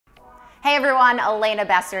Hey everyone, Elena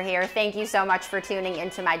Besser here. Thank you so much for tuning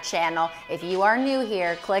into my channel. If you are new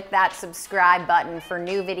here, click that subscribe button for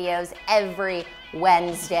new videos every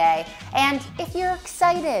Wednesday. And if you're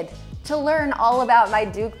excited to learn all about my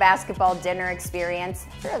Duke basketball dinner experience,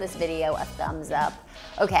 throw this video a thumbs up.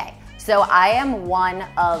 Okay, so I am one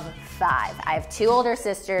of 5. I have 2 older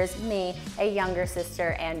sisters, me, a younger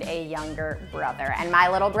sister, and a younger brother. And my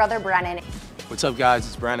little brother, Brennan, what's up guys,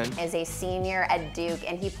 it's Brennan, is a senior at Duke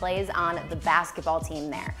and he plays on the basketball team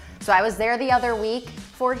there. So I was there the other week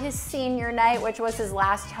for his senior night, which was his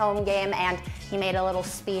last home game, and he made a little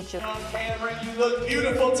speech. On camera, you look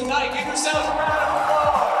beautiful tonight. Give yourselves a round of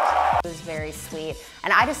applause. It was very sweet.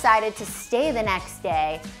 And I decided to stay the next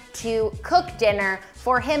day to cook dinner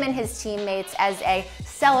for him and his teammates as a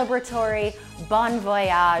celebratory bon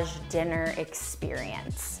voyage dinner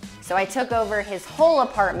experience. So I took over his whole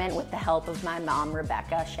apartment with the help of my mom,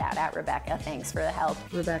 Rebecca. Shout out Rebecca, thanks for the help.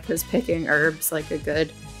 Rebecca's picking herbs like a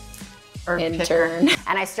good herb intern.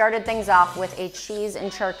 And I started things off with a cheese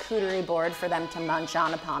and charcuterie board for them to munch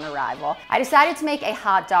on upon arrival. I decided to make a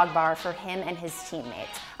hot dog bar for him and his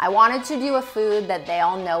teammates. I wanted to do a food that they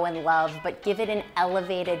all know and love, but give it an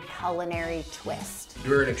elevated culinary twist.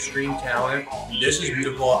 You're an extreme talent. This is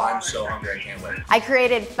beautiful. I'm so hungry, I can't wait. I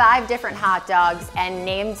created 5 different hot dogs and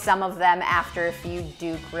named some of them after a few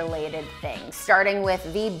Duke-related things, starting with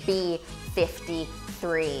the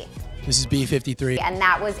B53. This is B53. And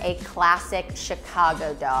that was a classic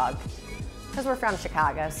Chicago dog. Because we're from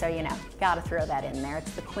Chicago, so you know, gotta throw that in there.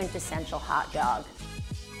 It's the quintessential hot dog.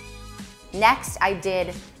 Next, I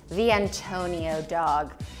did the Antonio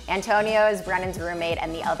dog. Antonio is Brennan's roommate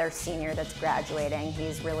and the other senior that's graduating.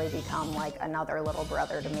 He's really become like another little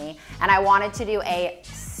brother to me. And I wanted to do a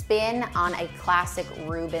spin on a classic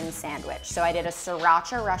Reuben sandwich. So I did a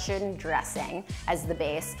sriracha Russian dressing as the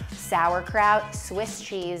base, sauerkraut, Swiss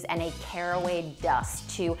cheese, and a caraway dust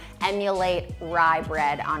to emulate rye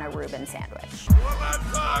bread on a Reuben sandwich.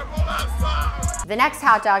 The next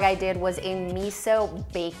hot dog I did was a miso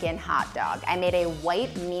bacon hot dog. I made a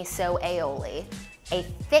white miso aioli, a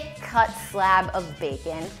thick cut slab of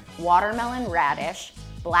bacon, watermelon radish,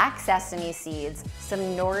 black sesame seeds, some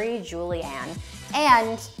nori julienne,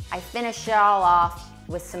 and I finished it all off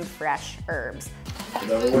with some fresh herbs.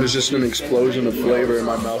 What is just an explosion of flavor in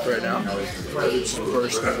my mouth right now?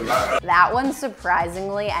 That one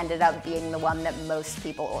surprisingly ended up being the one that most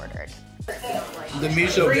people ordered. The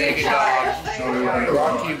miso bacon dog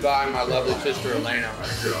brought to you by my lovely sister Elena.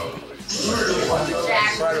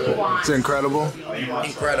 It's incredible.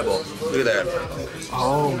 Incredible. Look at that.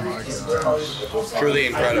 Oh my gosh. Truly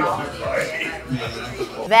incredible.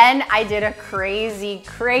 Then I did a crazy,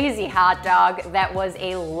 crazy hot dog that was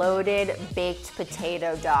a loaded baked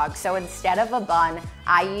potato dog. So instead of a bun,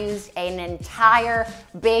 I used an entire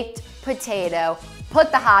baked potato,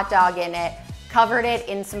 put the hot dog in it, covered it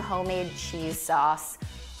in some homemade cheese sauce,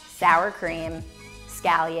 sour cream,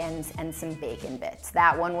 scallions, and some bacon bits.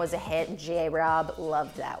 That one was a hit. J-Rob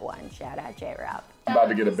loved that one. Shout out J-Rob. I'm about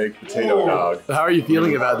to get a baked potato dog. How are you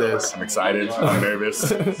feeling about this? I'm excited. I'm nervous.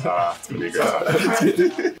 It's gonna be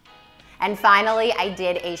good. And finally, I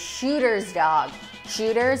did a Shooter's dog.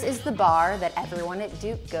 Shooter's is the bar that everyone at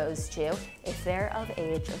Duke goes to, if they're of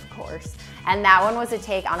age, of course. And that one was a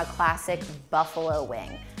take on a classic buffalo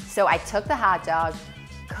wing. So I took the hot dog,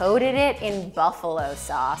 coated it in buffalo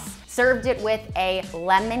sauce, served it with a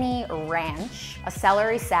lemony ranch, a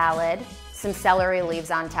celery salad, some celery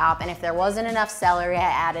leaves on top, and if there wasn't enough celery, I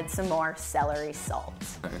added some more celery salt.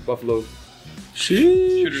 Buffalo.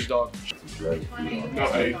 Shooter's dog.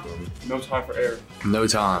 No time for air. No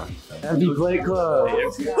time. Happy Play Club.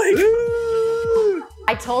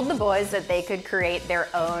 I told the boys that they could create their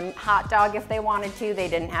own hot dog if they wanted to. They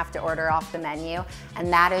didn't have to order off the menu.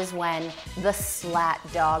 And that is when the slatt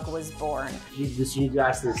dog was born. You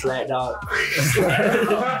guys the slatt dog.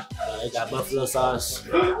 It got buffalo sauce,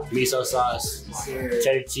 miso sauce,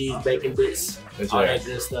 cheddar cheese, bacon bits, all that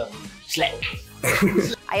good stuff. Slatt.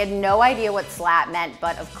 I had no idea what slatt meant,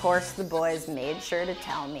 but of course the boys made sure to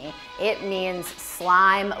tell me. It means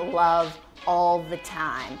slime love all the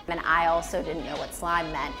time. And I also didn't know what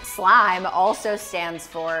slime meant. Slime also stands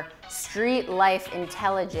for street life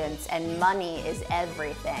intelligence and money is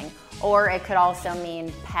everything. Or it could also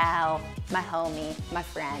mean pal, my homie, my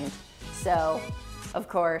friend. So, of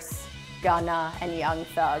course, Gunna and Young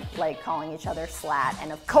Thug like calling each other slatt.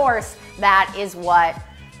 And of course, that is what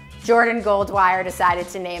Jordan Goldwire decided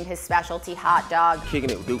to name his specialty hot dog.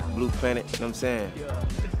 Kicking it with Duke Blue Planet, you know what I'm saying?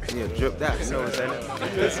 Yeah, dripped out, you know what I'm saying?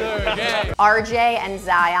 Yes, sir, yeah. RJ and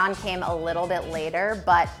Zion came a little bit later,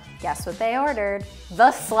 but guess what they ordered?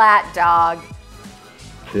 The slatt dog.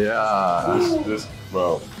 Yeah.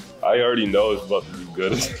 Well, I already know it's about to be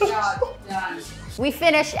good. We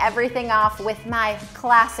finished everything off with my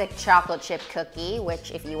classic chocolate chip cookie,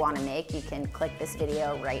 which if you want to make, you can click this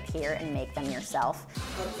video right here and make them yourself.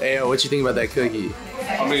 Hey, what you think about that cookie?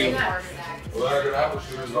 I mean, I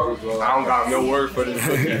don't got no word for this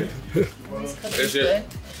cookie. It's just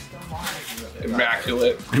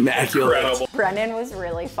immaculate. Immaculate. Brennan was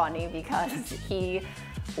really funny because he,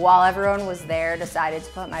 while everyone was there, decided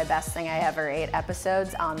to put my Best Thing I Ever Ate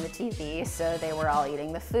episodes on the TV. So they were all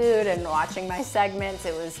eating the food and watching my segments.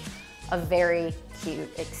 It was a very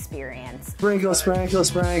cute experience. Sprinkle, sprinkle,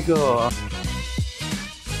 sprinkle.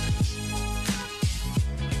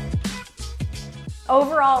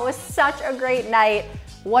 Overall, it was such a great night.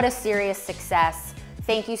 What a serious success.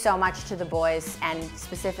 Thank you so much to the boys and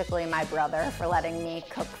specifically my brother for letting me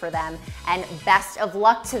cook for them. And best of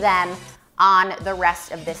luck to them on the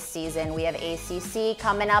rest of this season. We have ACC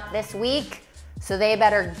coming up this week, so they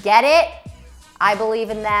better get it. I believe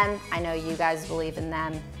in them. I know you guys believe in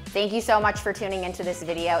them. Thank you so much for tuning into this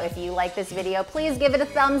video. If you like this video, please give it a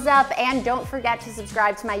thumbs up and don't forget to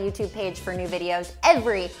subscribe to my YouTube page for new videos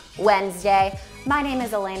every Wednesday. My name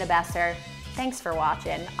is Elena Besser. Thanks for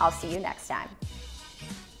watching. I'll see you next time.